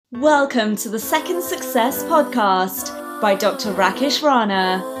Welcome to the Second Success Podcast by Dr. Rakesh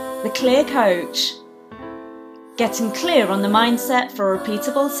Rana, the Clear Coach. Getting clear on the mindset for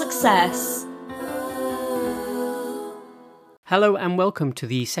repeatable success. Hello and welcome to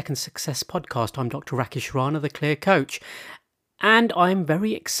the Second Success Podcast. I'm Dr. Rakesh Rana, the Clear Coach, and I'm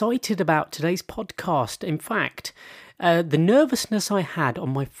very excited about today's podcast. In fact, the nervousness I had on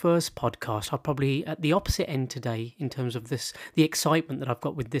my first podcast, I'm probably at the opposite end today in terms of the excitement that I've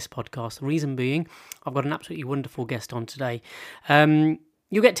got with this podcast. The reason being, I've got an absolutely wonderful guest on today.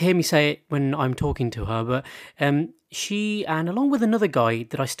 You'll get to hear me say it when I'm talking to her, but she and along with another guy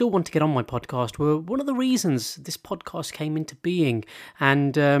that I still want to get on my podcast were one of the reasons this podcast came into being.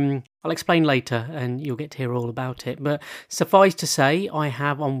 And I'll explain later and you'll get to hear all about it. But suffice to say, I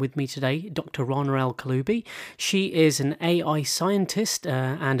have on with me today Dr. Rana El-Kaloubi. She is an AI scientist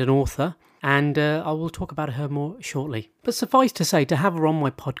and an author. And I will talk about her more shortly. But suffice to say, to have her on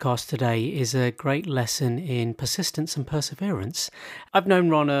my podcast today is a great lesson in persistence and perseverance. I've known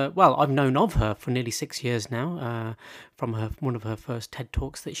Rana, I've known of her for nearly 6 years now, from one of her first TED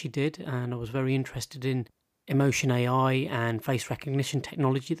Talks that she did, and I was very interested in emotion AI and face recognition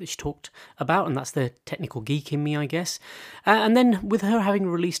technology that she talked about, and that's the technical geek in me, I guess. And then with her having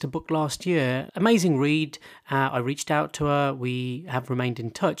released a book last year, amazing read, I reached out to her, we have remained in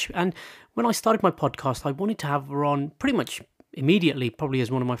touch, and when I started my podcast, I wanted to have her on pretty much immediately, probably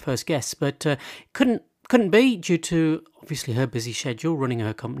as one of my first guests, but couldn't be due to obviously her busy schedule, running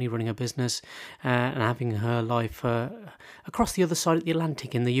her company, running her business, and having her life across the other side of the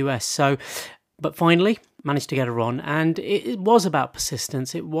Atlantic in the US. But finally, managed to get her on, and it was about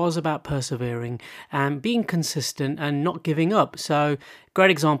persistence, it was about persevering and being consistent and not giving up. So,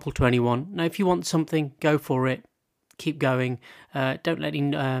 great example to anyone. Now, if you want something, go for it, keep going, don't let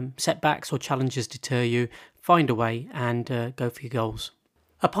any setbacks or challenges deter you, find a way and go for your goals.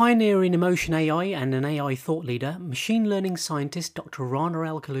 A pioneer in emotion AI and an AI thought leader, machine learning scientist Dr. Rana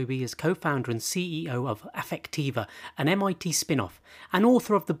El-Kaloubi is co-founder and CEO of Affectiva, an MIT spin-off, and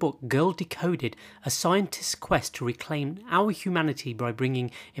author of the book Girl Decoded, a scientist's quest to reclaim our humanity by bringing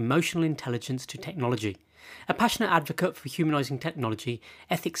emotional intelligence to technology. A passionate advocate for humanising technology,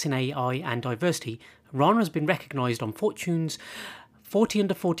 ethics in AI and diversity, Rana has been recognised on Fortune's 40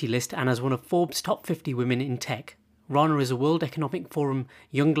 Under 40 list and as one of Forbes' top 50 women in tech. Rana is a World Economic Forum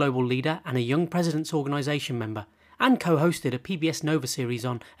Young Global Leader and a Young Presidents Organisation member, and co-hosted a PBS Nova series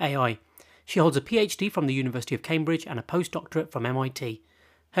on AI. She holds a PhD from the University of Cambridge and a postdoctorate from MIT.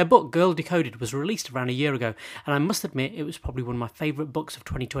 Her book, Girl Decoded, was released around a year ago, and I must admit it was probably one of my favourite books of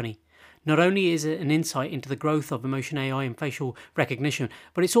 2020. Not only is it an insight into the growth of emotion AI and facial recognition,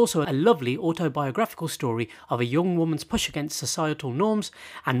 but it's also a lovely autobiographical story of a young woman's push against societal norms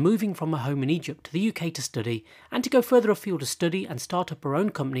and moving from her home in Egypt to the UK to study, and to go further afield to study and start up her own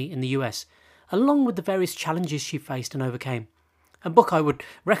company in the US, along with the various challenges she faced and overcame. A book I would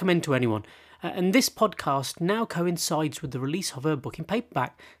recommend to anyone. And this podcast now coincides with the release of her book in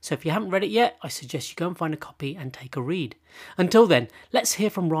paperback, so if you haven't read it yet, I suggest you go and find a copy and take a read. Until then, let's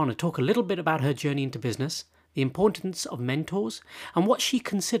hear from Rana talk a little bit about her journey into business, the importance of mentors, and what she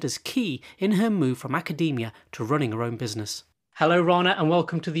considers key in her move from academia to running her own business. Hello, Rana, and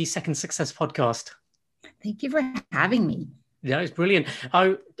welcome to the Second Success Podcast. Thank you for having me. Yeah, it's brilliant.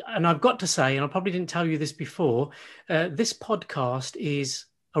 I've got to say, and I probably didn't tell you this before, this podcast is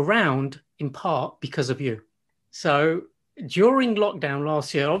around in part because of you. So during lockdown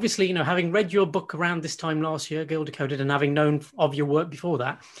last year, obviously, having read your book around this time last year, Girl Decoded, and having known of your work before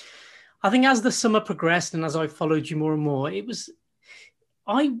that, I think as the summer progressed and as I followed you more and more,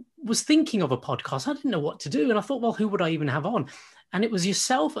 I was thinking of a podcast. I didn't know what to do. And I thought, well, who would I even have on? And it was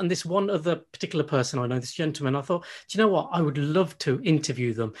yourself and this one other particular person I know, this gentleman. I thought, do you know what? I would love to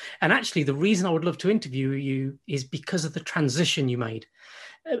interview them. And actually, the reason I would love to interview you is because of the transition you made.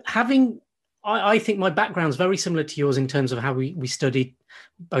 I think my background's very similar to yours in terms of how we studied,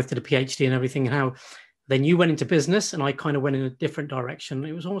 both did a PhD and everything, and how then you went into business and I kind of went in a different direction.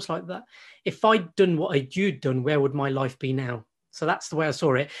 It was almost like that. If I'd done what you'd done, where would my life be now? So that's the way I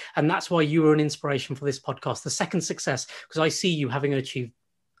saw it. And that's why you were an inspiration for this podcast, the second success, because I see you having achieved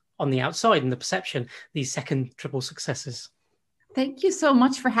on the outside and the perception, these second triple successes. Thank you so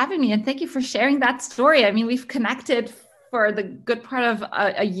much for having me. And thank you for sharing that story. I mean, we've connected for the good part of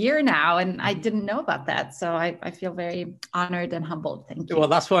a year now, and I didn't know about that. So I feel very honored and humbled. Thank you. Well,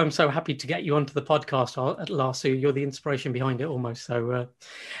 that's why I'm so happy to get you onto the podcast at last. So you're the inspiration behind it almost. So,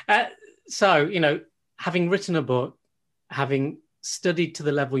 having written a book, having studied to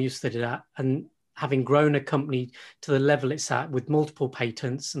the level you studied at, and having grown a company to the level it's at with multiple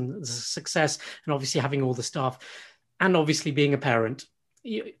patents and the success, and obviously having all the staff, and obviously being a parent,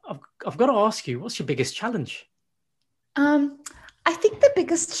 I've got to ask you, what's your biggest challenge? I think the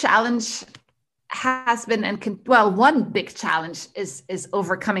biggest challenge has been one big challenge is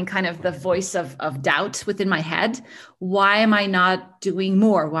overcoming kind of the voice of doubt within my head. Why am I not doing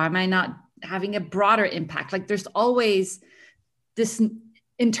more? Why am I not having a broader impact? Like there's always this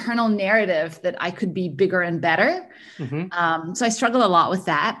internal narrative that I could be bigger and better. Mm-hmm. So I struggle a lot with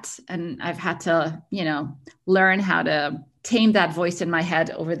that. And I've had to, learn how to tame that voice in my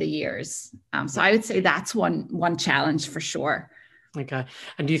head over the years. So I would say that's one challenge for sure. Okay.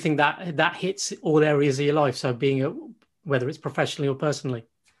 And do you think that hits all areas of your life? So whether it's professionally or personally?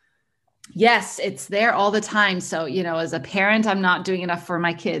 Yes, it's there all the time. So, as a parent, I'm not doing enough for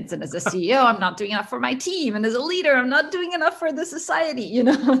my kids. And as a CEO, I'm not doing enough for my team. And as a leader, I'm not doing enough for the society,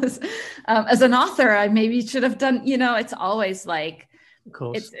 as an author, I maybe should have done, it's always like, of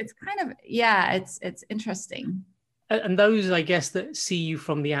course. It's kind of, it's interesting. And those, I guess, that see you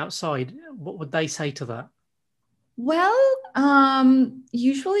from the outside, what would they say to that? Well,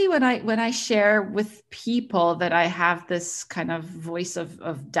 usually when I share with people that I have this kind of voice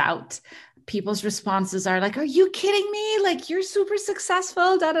of doubt, people's responses are like, "Are you kidding me? Like you're super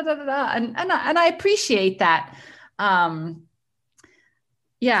successful, da da da da da," and I appreciate that.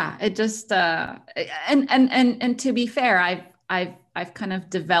 It just and to be fair, I've kind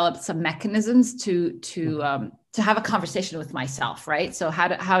of developed some mechanisms to have a conversation with myself, right? So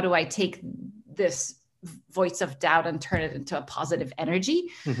how do I take this voice of doubt and turn it into a positive energy?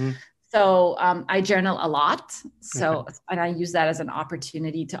 Mm-hmm. So I journal a lot. So, okay. And I use that as an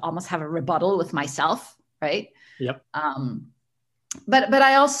opportunity to almost have a rebuttal with myself. Right. Yep. But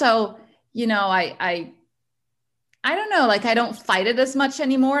I also, I don't know, like I don't fight it as much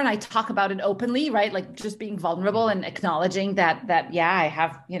anymore. And I talk about it openly, right? Like just being vulnerable and acknowledging that, I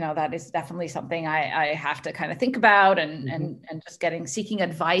have, that is definitely something I have to kind of think about and, mm-hmm. and just seeking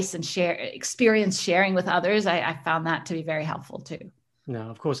advice and sharing with others. I found that to be very helpful too.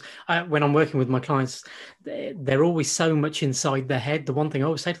 No, of course. When I'm working with my clients, they're always so much inside their head. The one thing I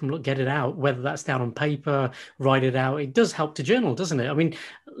always say to them, look, get it out, whether that's down on paper, write it out. It does help to journal, doesn't it? I mean,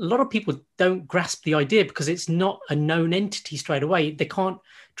 a lot of people don't grasp the idea because it's not a known entity straight away. They can't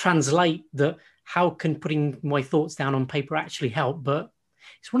translate that. How can putting my thoughts down on paper actually help? But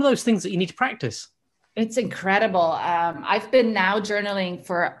it's one of those things that you need to practice. It's incredible. I've been now journaling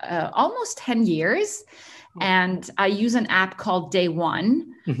for almost 10 years. And I use an app called Day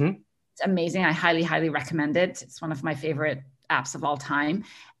One. Mm-hmm. It's amazing. I highly, highly recommend it. It's one of my favorite apps of all time.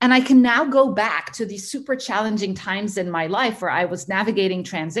 And I can now go back to these super challenging times in my life where I was navigating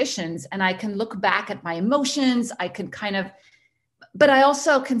transitions, and I can look back at my emotions. But I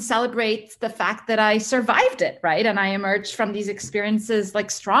also can celebrate the fact that I survived it, right? And I emerged from these experiences like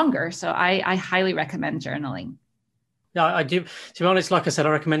stronger. So I highly recommend journaling. Yeah, I do. To be honest, like I said, I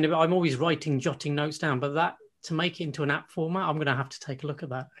recommend it, but I'm always jotting notes down. But that, to make it into an app format, I'm going to have to take a look at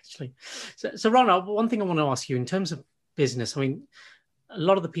that, actually. So Rana, one thing I want to ask you in terms of business, I mean, a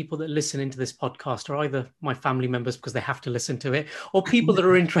lot of the people that listen into this podcast are either my family members because they have to listen to it, or people that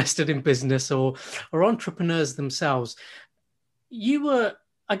are interested in business or entrepreneurs themselves. You were,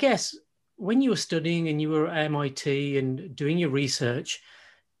 I guess, when you were studying and you were at MIT and doing your research,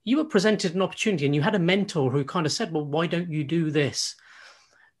 you were presented an opportunity and you had a mentor who kind of said, well, why don't you do this?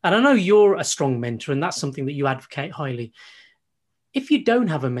 And I know you're a strong mentor and that's something that you advocate highly. If you don't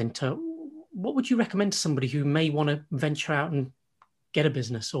have a mentor, what would you recommend to somebody who may want to venture out and get a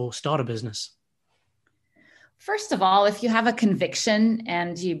business or start a business? First of all, if you have a conviction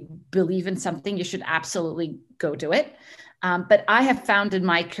and you believe in something, you should absolutely go do it. But I have found in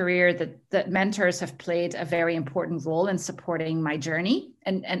my career that mentors have played a very important role in supporting my journey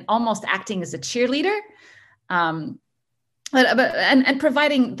and almost acting as a cheerleader, and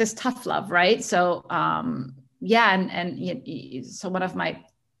providing this tough love, right? So so one of my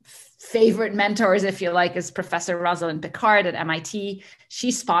favorite mentors, if you like, is Professor Rosalind Picard at MIT.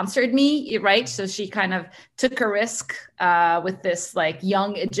 She sponsored me, right? So she kind of took a risk with this like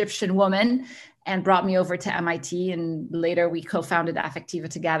young Egyptian woman and brought me over to MIT, and later we co-founded Affectiva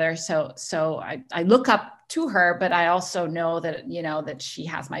together. So I look up to her, but I also know that, that she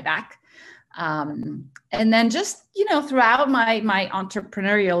has my back. And then just, throughout my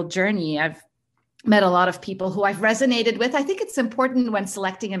entrepreneurial journey, I've met a lot of people who I've resonated with. I think it's important when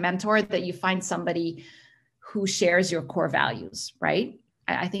selecting a mentor that you find somebody who shares your core values, right?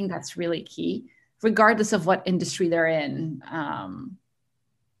 I think that's really key, regardless of what industry they're in.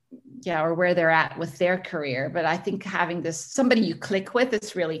 Or where they're at with their career. But I think having somebody you click with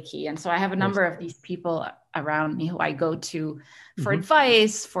is really key. And so I have a number of these people around me who I go to for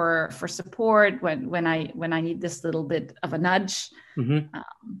advice, for support when I need this little bit of a nudge.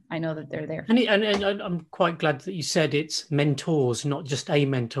 I know that they're there. And I'm quite glad that you said it's mentors, not just a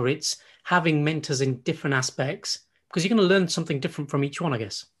mentor. It's having mentors in different aspects, because you're going to learn something different from each one, I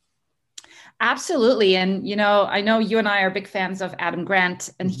guess. Absolutely. And, I know you and I are big fans of Adam Grant,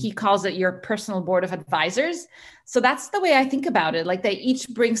 and he calls it your personal board of advisors. So that's the way I think about it. Like, they each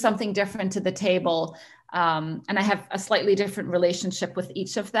bring something different to the table. And I have a slightly different relationship with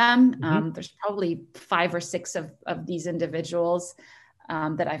each of them. There's probably 5 or 6 of these individuals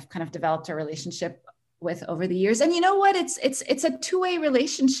that I've kind of developed a relationship with over the years. And you know what? It's a two-way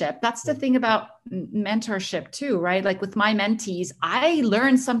relationship. That's the thing about mentorship too, right? Like with my mentees, I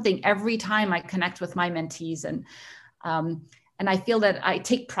learn something every time I connect with my mentees, and I feel that I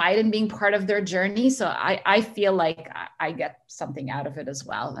take pride in being part of their journey. So I feel like I get something out of it as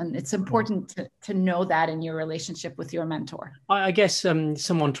well. And it's important to know that in your relationship with your mentor. I guess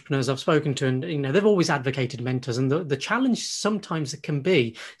some entrepreneurs I've spoken to, and they've always advocated mentors. And the challenge sometimes it can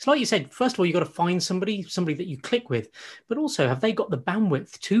be, it's like you said, first of all, you got to find somebody that you click with, but also have they got the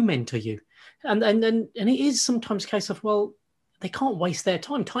bandwidth to mentor you? And it is sometimes a case of, well, they can't waste their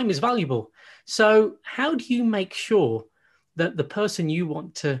time. Time is valuable. So how do you make sure that the person you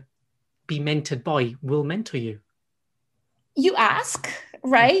want to be mentored by will mentor you? You ask,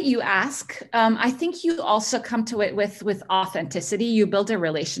 right? You ask. I think you also come to it with authenticity. You build a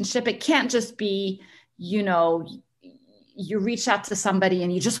relationship. It can't just be, you reach out to somebody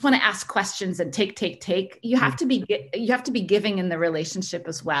and you just want to ask questions and take. You have to be giving in the relationship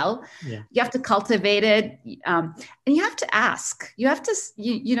as well. Yeah. You have to cultivate it, and you have to ask. You have to,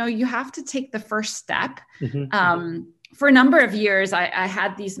 you have to take the first step. For a number of years, I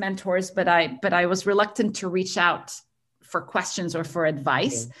had these mentors, but I was reluctant to reach out for questions or for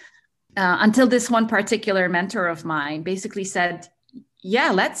advice until this one particular mentor of mine basically said,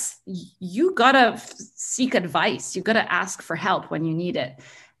 yeah, you gotta seek advice. You gotta ask for help when you need it.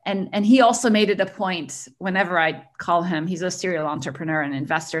 And he also made it a point whenever I call him, he's a serial entrepreneur and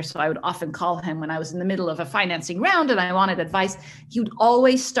investor. So I would often call him when I was in the middle of a financing round and I wanted advice. He would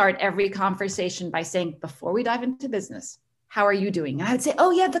always start every conversation by saying, before we dive into business, how are you doing? And I would say,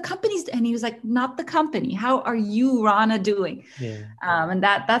 oh yeah, the company's, and he was like, not the company. How are you, Rana, doing? Yeah. And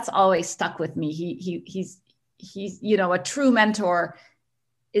that's always stuck with me. He's a true mentor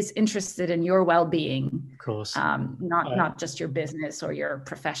is interested in your well-being, of course, not just your business or your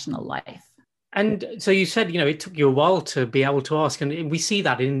professional life. And so you said, it took you a while to be able to ask, and we see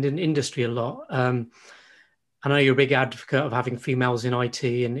that in the industry a lot. I know you're a big advocate of having females in IT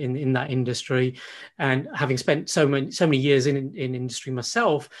and in that industry, and having spent so many years in industry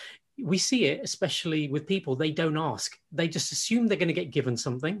myself, we see it, especially with people, they don't ask. They just assume they're going to get given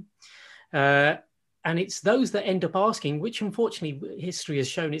something. And it's those that end up asking, which unfortunately history has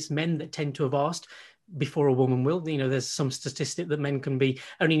shown it's men that tend to have asked before a woman will. There's some statistic that men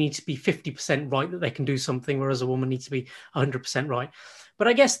only need to be 50% right that they can do something, whereas a woman needs to be 100% right. But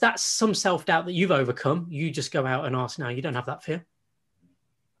I guess that's some self-doubt that you've overcome. You just go out and ask now. You don't have that fear.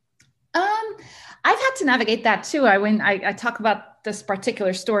 I've had to navigate that too. I talk about this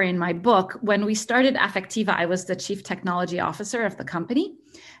particular story in my book. When we started Affectiva, I was the chief technology officer of the company,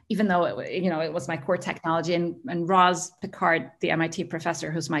 even though it was my core technology. And Roz Picard, the MIT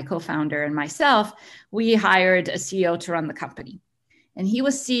professor, who's my co-founder, and myself, we hired a CEO to run the company. And he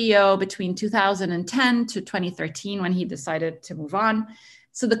was CEO between 2010 to 2013 when he decided to move on.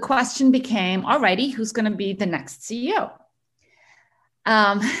 So the question became, alrighty, who's going to be the next CEO?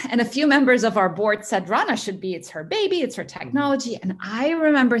 And a few members of our board said, Rana should be, it's her baby, it's her technology. And I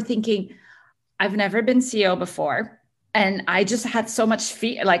remember thinking, I've never been CEO before. And I just had so much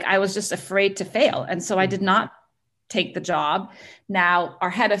fear, like I was just afraid to fail. And so I did not take the job. Now, our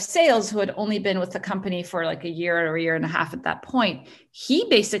head of sales, who had only been with the company for like a year or a year and a half at that point, he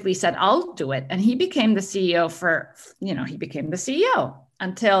basically said, I'll do it. And he became the CEO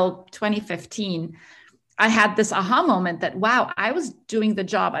until 2015. I had this aha moment that, wow, I was doing the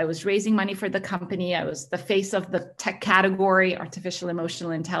job. I was raising money for the company. I was the face of the tech category, artificial emotional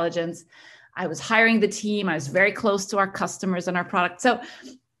intelligence. I was hiring the team. I was very close to our customers and our product. So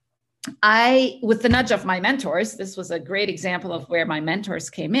with the nudge of my mentors, this was a great example of where my mentors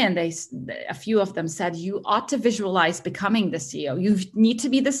came in. A few of them said, you ought to visualize becoming the CEO. You need to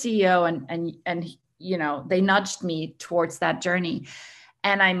be the CEO. And they nudged me towards that journey.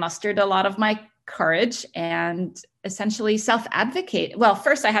 And I mustered a lot of my courage and essentially self-advocate. Well,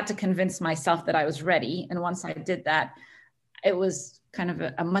 first I had to convince myself that I was ready. And once I did that, it was kind of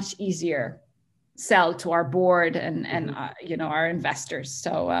a much easier sell to our board and our investors.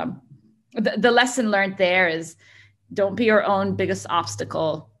 So the lesson learned there is don't be your own biggest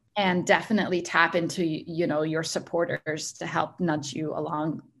obstacle, and definitely tap into, your supporters to help nudge you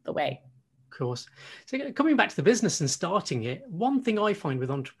along the way. Of course. So coming back to the business and starting it, one thing I find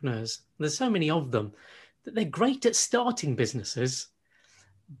with entrepreneurs, there's so many of them, that they're great at starting businesses,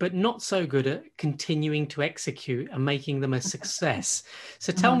 but not so good at continuing to execute and making them a success.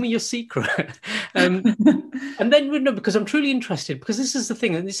 So tell me your secret. And then, because I'm truly interested, because this is the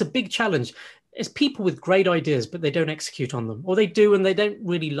thing, and it's a big challenge. It's people with great ideas, but they don't execute on them, or they do, and they don't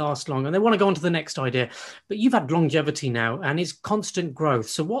really last long, and they want to go on to the next idea. But you've had longevity now, and it's constant growth.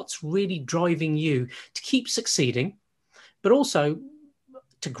 So what's really driving you to keep succeeding, but also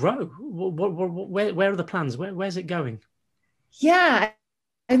to grow? Where are the plans? Where's it going? Yeah.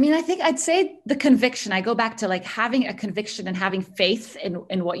 I mean, I think I'd say the conviction. I go back to like having a conviction and having faith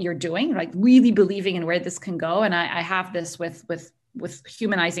in what you're doing, like really believing in where this can go. And I have this with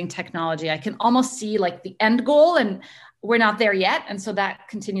humanizing technology. I can almost see like the end goal, and we're not there yet. And so that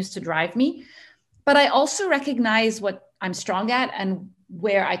continues to drive me. But I also recognize what I'm strong at and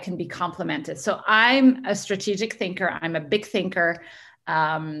where I can be complemented. So I'm a strategic thinker. I'm a big thinker.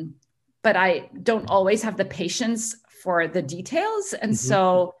 But I don't always have the patience for the details. And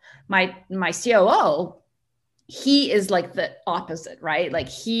so my COO, he is like the opposite, right? Like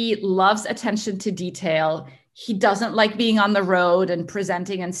he loves attention to detail. He doesn't like being on the road and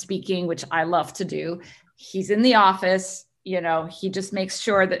presenting and speaking, which I love to do. He's in the office, he just makes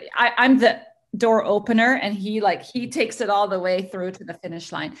sure that I'm the door opener, and he takes it all the way through to the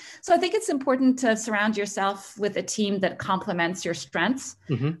finish line. So I think it's important to surround yourself with a team that complements your strengths,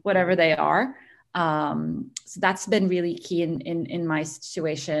 whatever they are. So that's been really key in my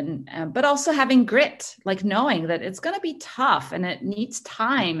situation, but also having grit, like knowing that it's going to be tough and it needs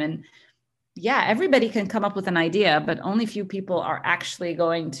time. And yeah, everybody can come up with an idea, but only few people are actually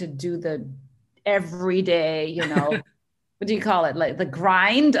going to do the everyday, what do you call it? Like the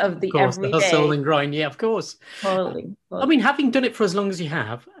grind of the everyday. The hustle and grind. Yeah, of course. Totally. I mean, having done it for as long as you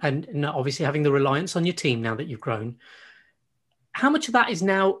have, and obviously having the reliance on your team now that you've grown, how much of that is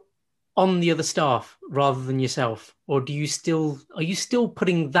now on the other staff rather than yourself? Or are you still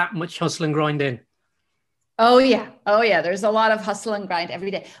putting that much hustle and grind in? Oh yeah. There's a lot of hustle and grind every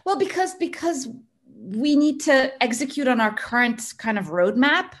day. Well, because we need to execute on our current kind of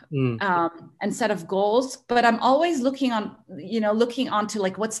roadmap and set of goals. But I'm always looking onto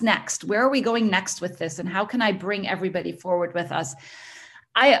like, what's next? Where are we going next with this? And how can I bring everybody forward with us?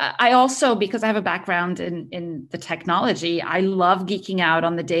 I also, because I have a background in the technology, I love geeking out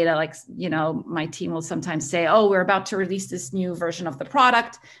on the data. Like, my team will sometimes say, oh, we're about to release this new version of the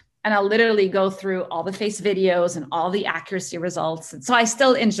product. And I'll literally go through all the face videos and all the accuracy results. And so I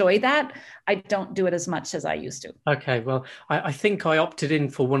still enjoy that. I don't do it as much as I used to. Okay. Well, I think I opted in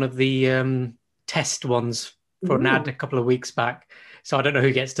for one of the test ones for an ad a couple of weeks back. So I don't know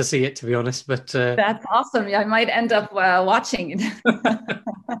who gets to see it, to be honest, but that's awesome. Yeah, I might end up watching it.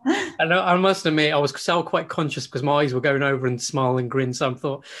 I must admit, I was quite conscious because my eyes were going over and smile and grin.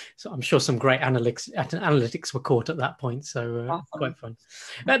 So I'm sure some great analytics were caught at that point. So awesome. Quite fun.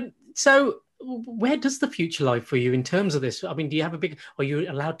 So where does the future lie for you in terms of this? I mean, do you have are you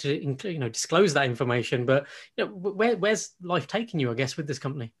allowed to disclose that information? But where's life taking you, I guess, with this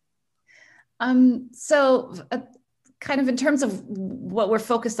company? Kind of in terms of what we're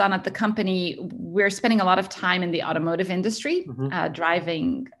focused on at the company, we're spending a lot of time in the automotive industry,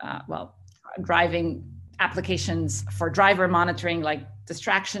 driving applications for driver monitoring, like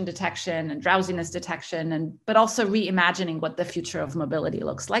distraction detection and drowsiness detection, but also reimagining what the future of mobility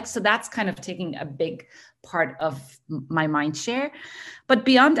looks like. So that's kind of taking a big part of my mind share. But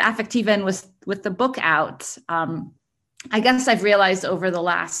beyond Affectiva and with the book out, I guess I've realized over the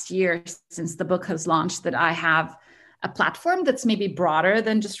last year since the book has launched that I have a platform that's maybe broader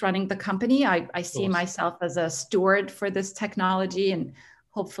than just running the company. I see myself as a steward for this technology and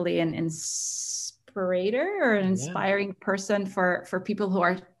hopefully an inspirator or an inspiring person for people who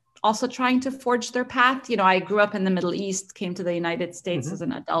are also trying to forge their path. I grew up in the Middle East, came to the United States as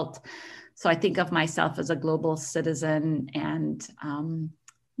an adult. So I think of myself as a global citizen. And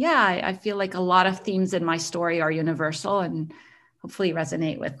I feel like a lot of themes in my story are universal and hopefully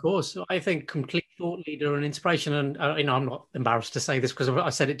resonate with. Of course. I think complete thought leader and inspiration. And, I'm not embarrassed to say this because I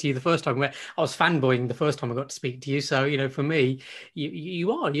said it to you the first time where I was fanboying the first time I got to speak to you. So, for me,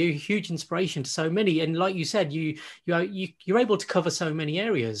 you're a huge inspiration to so many. And like you said, you're able to cover so many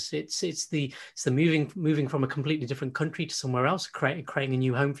areas. It's the moving from a completely different country to somewhere else, creating a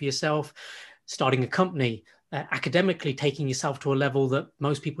new home for yourself, starting a company, academically taking yourself to a level that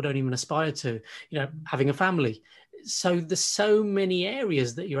most people don't even aspire to, having a family. so there's so many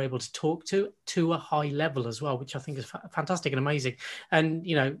areas that you're able to talk to a high level as well, which I think is fantastic and amazing. And,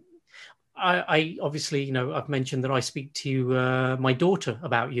 I obviously, I've mentioned that I speak to my daughter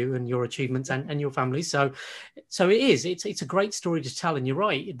about you and your achievements and your family. So it's a great story to tell. And you're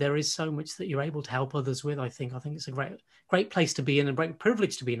right, there is so much that you're able to help others with. I think it's a great place to be in, and a great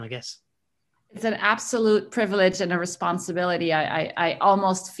privilege to be in, I guess. It's an absolute privilege and a responsibility. I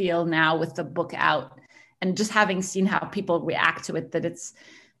almost feel now with the book out and just having seen how people react to it, that it's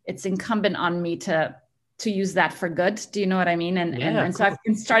incumbent on me to use that for good. Do you know what I mean? And so I've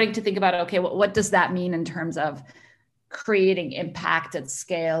been starting to think about, okay, what does that mean in terms of creating impact at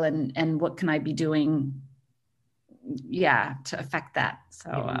scale, and what can I be doing, to affect that?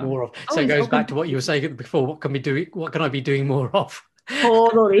 So more of. So it goes back to what you were saying before. What can I be doing more of?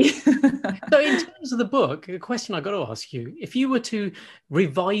 Totally. So in terms of the book, a question I got to ask you: if you were to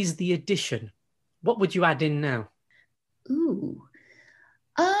revise the edition, what would you add in now? Ooh.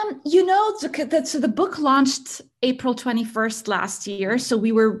 So the book launched April 21st last year. So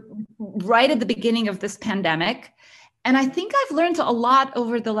we were right at the beginning of this pandemic. And I think I've learned a lot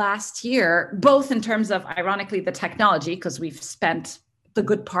over the last year, both in terms of, ironically, the technology, because we've spent the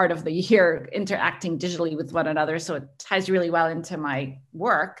good part of the year interacting digitally with one another. So it ties really well into my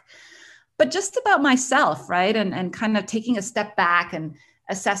work, but just about myself, right? And kind of taking a step back and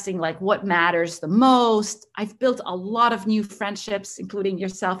assessing like what matters the most. I've built a lot of new friendships, including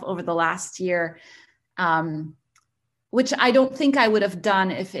yourself, over the last year, which I don't think I would have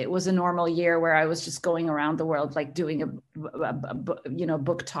done if it was a normal year where I was just going around the world, like doing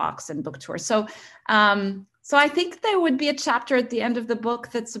book talks and book tours. So I think there would be a chapter at the end of the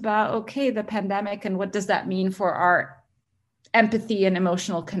book that's about, okay, the pandemic and what does that mean for our empathy and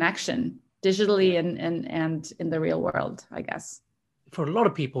emotional connection digitally and in the real world, I guess. For a lot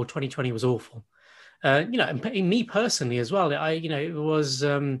of people, 2020 was awful. And me personally as well. It was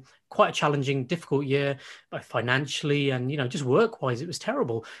quite a challenging, difficult year, both financially and, just work-wise, it was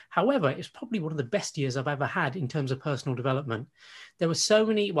terrible. However, it's probably one of the best years I've ever had in terms of personal development. There were so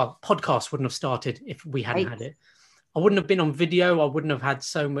many, podcasts wouldn't have started if we hadn't had it. I wouldn't have been on video. I wouldn't have had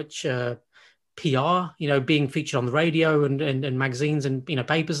so much PR, being featured on the radio and magazines and,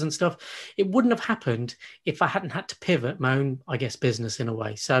 papers and stuff. It wouldn't have happened if I hadn't had to pivot my own, I guess, business in a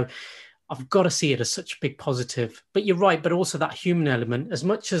way. So I've got to see it as such a big positive. But you're right, but also that human element. As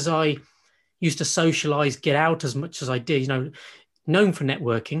much as I used to socialize, get out as much as I did, known for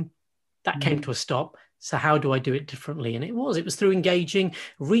networking, that came to a stop. So how do I do it differently? And it was through engaging,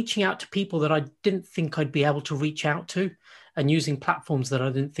 reaching out to people that I didn't think I'd be able to reach out to, and using platforms that I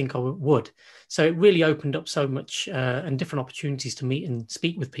didn't think I would. So it really opened up so much and different opportunities to meet and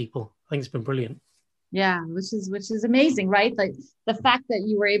speak with people. I think it's been brilliant. Yeah, which is amazing, right? Like the fact that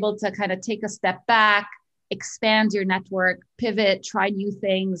you were able to kind of take a step back, expand your network, pivot, try new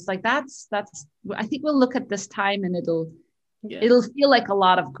things. Like that's, I think we'll look at this time and it'll feel like a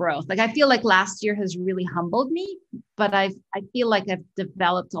lot of growth. Like I feel like last year has really humbled me, but I feel like I've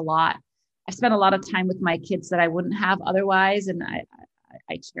developed a lot. I spent a lot of time with my kids that I wouldn't have otherwise. And I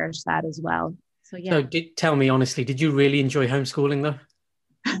cherish that as well. So, yeah. So tell me honestly, did you really enjoy homeschooling though?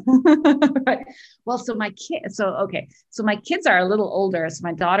 Right. Well, so my kids are a little older. So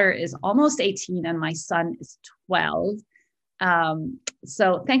my daughter is almost 18 and my son is 12.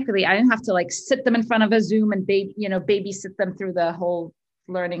 So thankfully I didn't have to like sit them in front of a Zoom and babysit them through the whole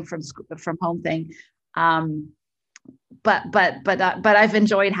learning from home thing. But I've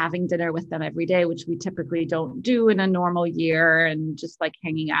enjoyed having dinner with them every day, which we typically don't do in a normal year, and just like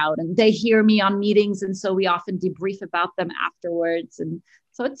hanging out, and they hear me on meetings. And so we often debrief about them afterwards. And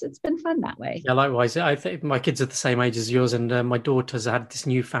so it's been fun that way. Yeah, likewise. I think my kids are the same age as yours, and my daughter's had this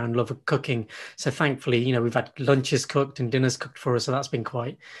newfound love of cooking. So thankfully, we've had lunches cooked and dinners cooked for us. So that's been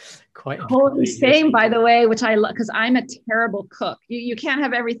quite. Totally same, by the way, which I love because I'm a terrible cook. You can't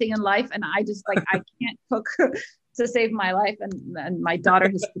have everything in life, and I just I can't cook to save my life. And my daughter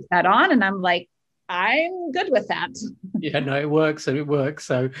has put that on, and I'm like, I'm good with that. Yeah, no, it works.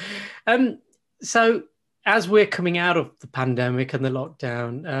 So, so as we're coming out of the pandemic and the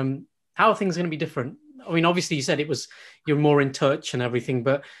lockdown, how are things going to be different? I mean, obviously you said you're more in touch and everything,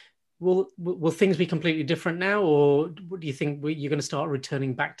 but will things be completely different now? Or do you think you're going to start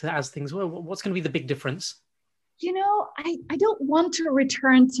returning back to as things were? What's going to be the big difference? I don't want to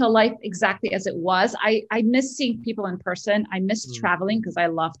return to life exactly as it was. I miss seeing people in person. I miss traveling because I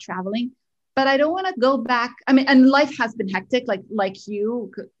love traveling, but I don't want to go back. I mean, and life has been hectic, like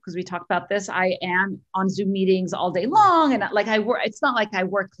you, because we talked about this. I am on Zoom meetings all day long, and I work. It's not like I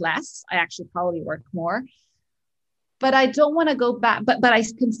work less. I actually probably work more. but I don't want to go back, but I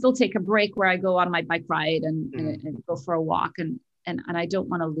can still take a break where I go on my bike ride and go for a walk. And I don't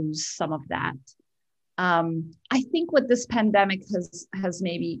want to lose some of that. I think what this pandemic has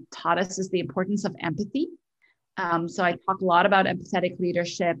maybe taught us is the importance of empathy. So I talk a lot about empathetic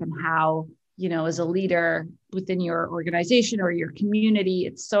leadership and how, as a leader within your organization or your community,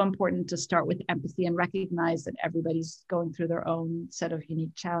 it's so important to start with empathy and recognize that everybody's going through their own set of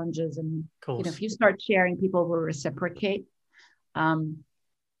unique challenges. And, if you start sharing, people will reciprocate. And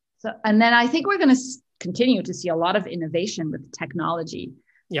then I think we're going to continue to see a lot of innovation with technology.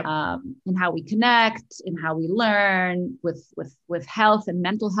 Yep. In how we connect, in how we learn, with health and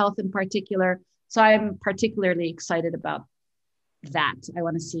mental health in particular. So I'm particularly excited about that. I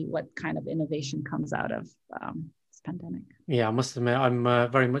want to see what kind of innovation comes out of this pandemic. Yeah, I must admit, I'm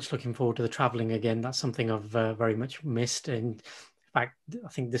very much looking forward to the traveling again. That's something I've very much missed. And in fact, I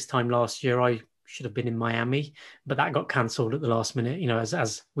think this time last year, I should have been in Miami, but that got cancelled at the last minute,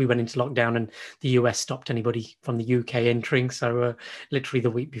 as we went into lockdown and the US stopped anybody from the UK entering. So literally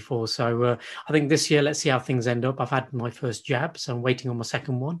the week before. So I think this year, let's see how things end up. I've had my first jab, so I'm waiting on my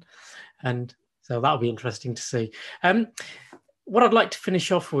second one. And so that'll be interesting to see. What I'd like to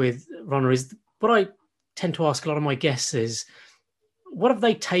finish off with, Rana, is what I tend to ask a lot of my guests is, what have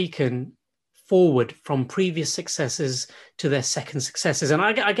they taken forward from previous successes to their second successes? And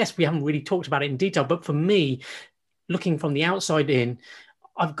I guess we haven't really talked about it in detail, but for me, looking from the outside in,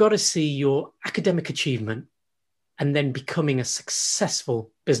 I've got to see your academic achievement and then becoming a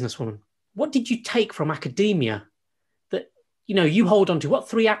successful businesswoman. What did you take from academia that, you hold on to? What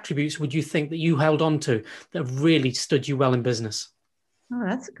 3 attributes would you think that you held on to that really stood you well in business? Oh,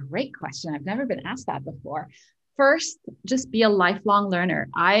 that's a great question. I've never been asked that before. First, just be a lifelong learner.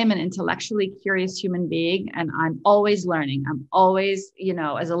 I am an intellectually curious human being, and I'm always learning. I'm always,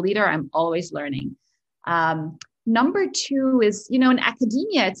 as a leader, I'm always learning. Number 2 is, in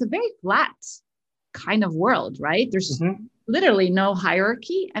academia, it's a very flat kind of world, right? There's literally no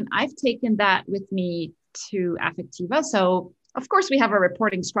hierarchy. And I've taken that with me to Affectiva. So of course we have a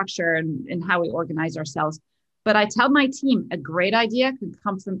reporting structure and how we organize ourselves. But I tell my team, a great idea can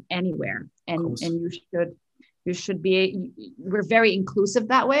come from anywhere. And you should be, we're very inclusive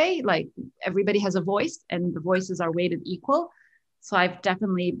that way. Like everybody has a voice and the voices are weighted equal. So I've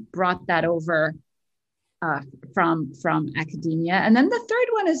definitely brought that over from academia. And then the third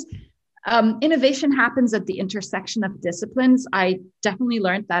one is innovation happens at the intersection of disciplines. I definitely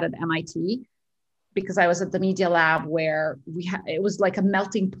learned that at MIT because I was at the Media Lab where it was like a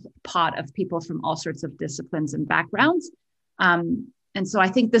melting pot of people from all sorts of disciplines and backgrounds. And so I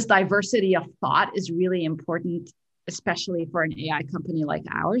think this diversity of thought is really important, especially for an AI company like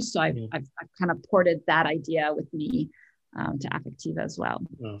ours. So I've kind of ported that idea with me to Affectiva as well.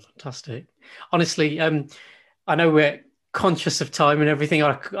 Oh, fantastic. Honestly, I know we're conscious of time and everything.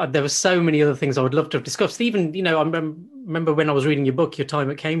 There were so many other things I would love to have discussed. Even, I remember when I was reading your book, your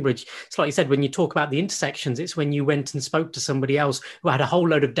time at Cambridge, it's like you said, when you talk about the intersections, it's when you went and spoke to somebody else who had a whole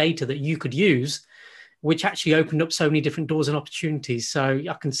load of data that you could use, which actually opened up so many different doors and opportunities. So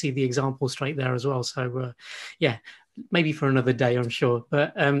I can see the example straight there as well. So maybe for another day, I'm sure.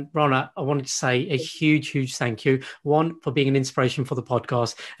 But Rana, I wanted to say a huge, huge thank you. 1, for being an inspiration for the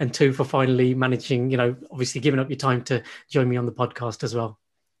podcast, and 2, for finally managing, obviously giving up your time to join me on the podcast as well.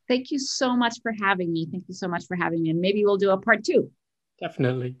 Thank you so much for having me. Thank you so much for having me. And maybe we'll do a part 2.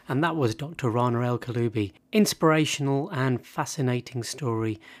 Definitely. And that was Dr. Rana El-Kaloubi. Inspirational and fascinating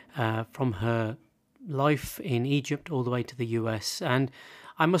story from her life in Egypt all the way to the US. And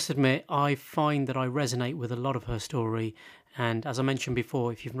I must admit, I find that I resonate with a lot of her story. And as I mentioned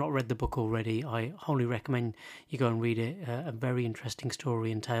before, if you've not read the book already, I wholly recommend you go and read it. A very interesting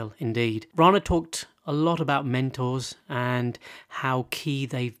story and tale indeed. Rana talked a lot about mentors and how key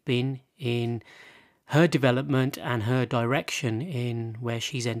they've been in her development and her direction in where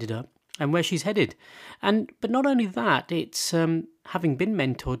she's ended up and where she's headed. But not only that, it's having been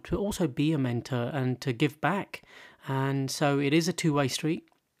mentored to also be a mentor and to give back. And so it is a two-way street.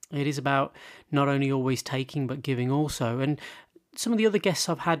 It is about not only always taking, but giving also. And some of the other guests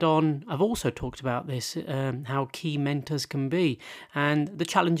I've had on, I've also talked about this, how key mentors can be. And the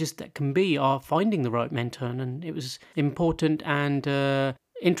challenges that can be are finding the right mentor. And it was important and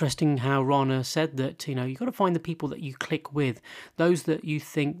interesting how Rana said that, you've got to find the people that you click with, those that you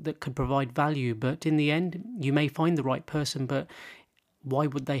think that could provide value. But in the end, you may find the right person, but why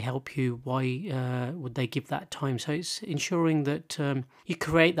would they help you? Why would they give that time? So it's ensuring that you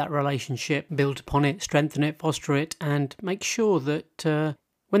create that relationship, build upon it, strengthen it, foster it, and make sure that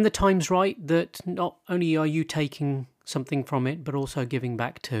when the time's right, that not only are you taking something from it, but also giving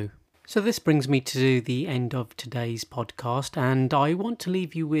back too. So this brings me to the end of today's podcast, and I want to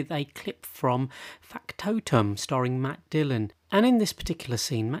leave you with a clip from Factotum starring Matt Dillon. And in this particular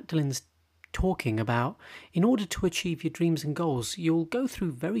scene, Matt Dillon's talking about, in order to achieve your dreams and goals, you'll go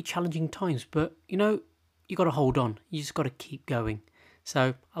through very challenging times, but you got to hold on. You just got to keep going.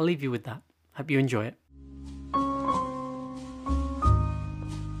 So I'll leave you with that. Hope you enjoy it.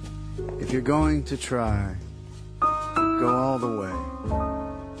 If you're going to try, go all the way.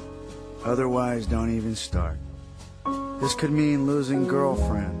 Otherwise, don't even start. This could mean losing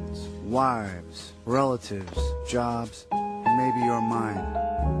girlfriends, wives, relatives, jobs, and maybe your mind.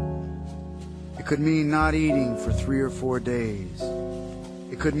 It could mean not eating for 3 or 4 days.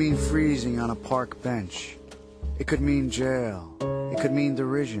 It could mean freezing on a park bench. It could mean jail. It could mean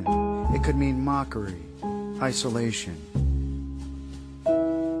derision. It could mean mockery, isolation.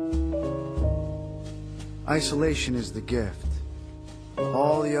 Isolation is the gift.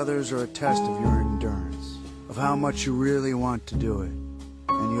 All the others are a test of your endurance, of how much you really want to do it,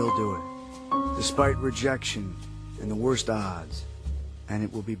 and you'll do it, despite rejection and the worst odds, and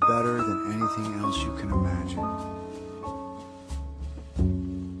it will be better than anything else you can imagine.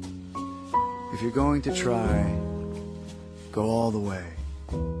 If you're going to try, go all the way.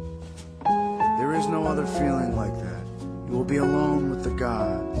 There is no other feeling like that. You will be alone with the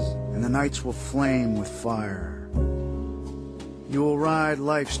gods, and the nights will flame with fire. You will ride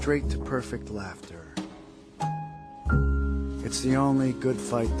life straight to perfect laughter. It's the only good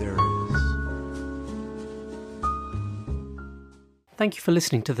fight there is. Thank you for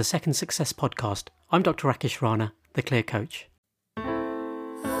listening to the Second Success Podcast. I'm Dr. Rakesh Rana, the Clear Coach.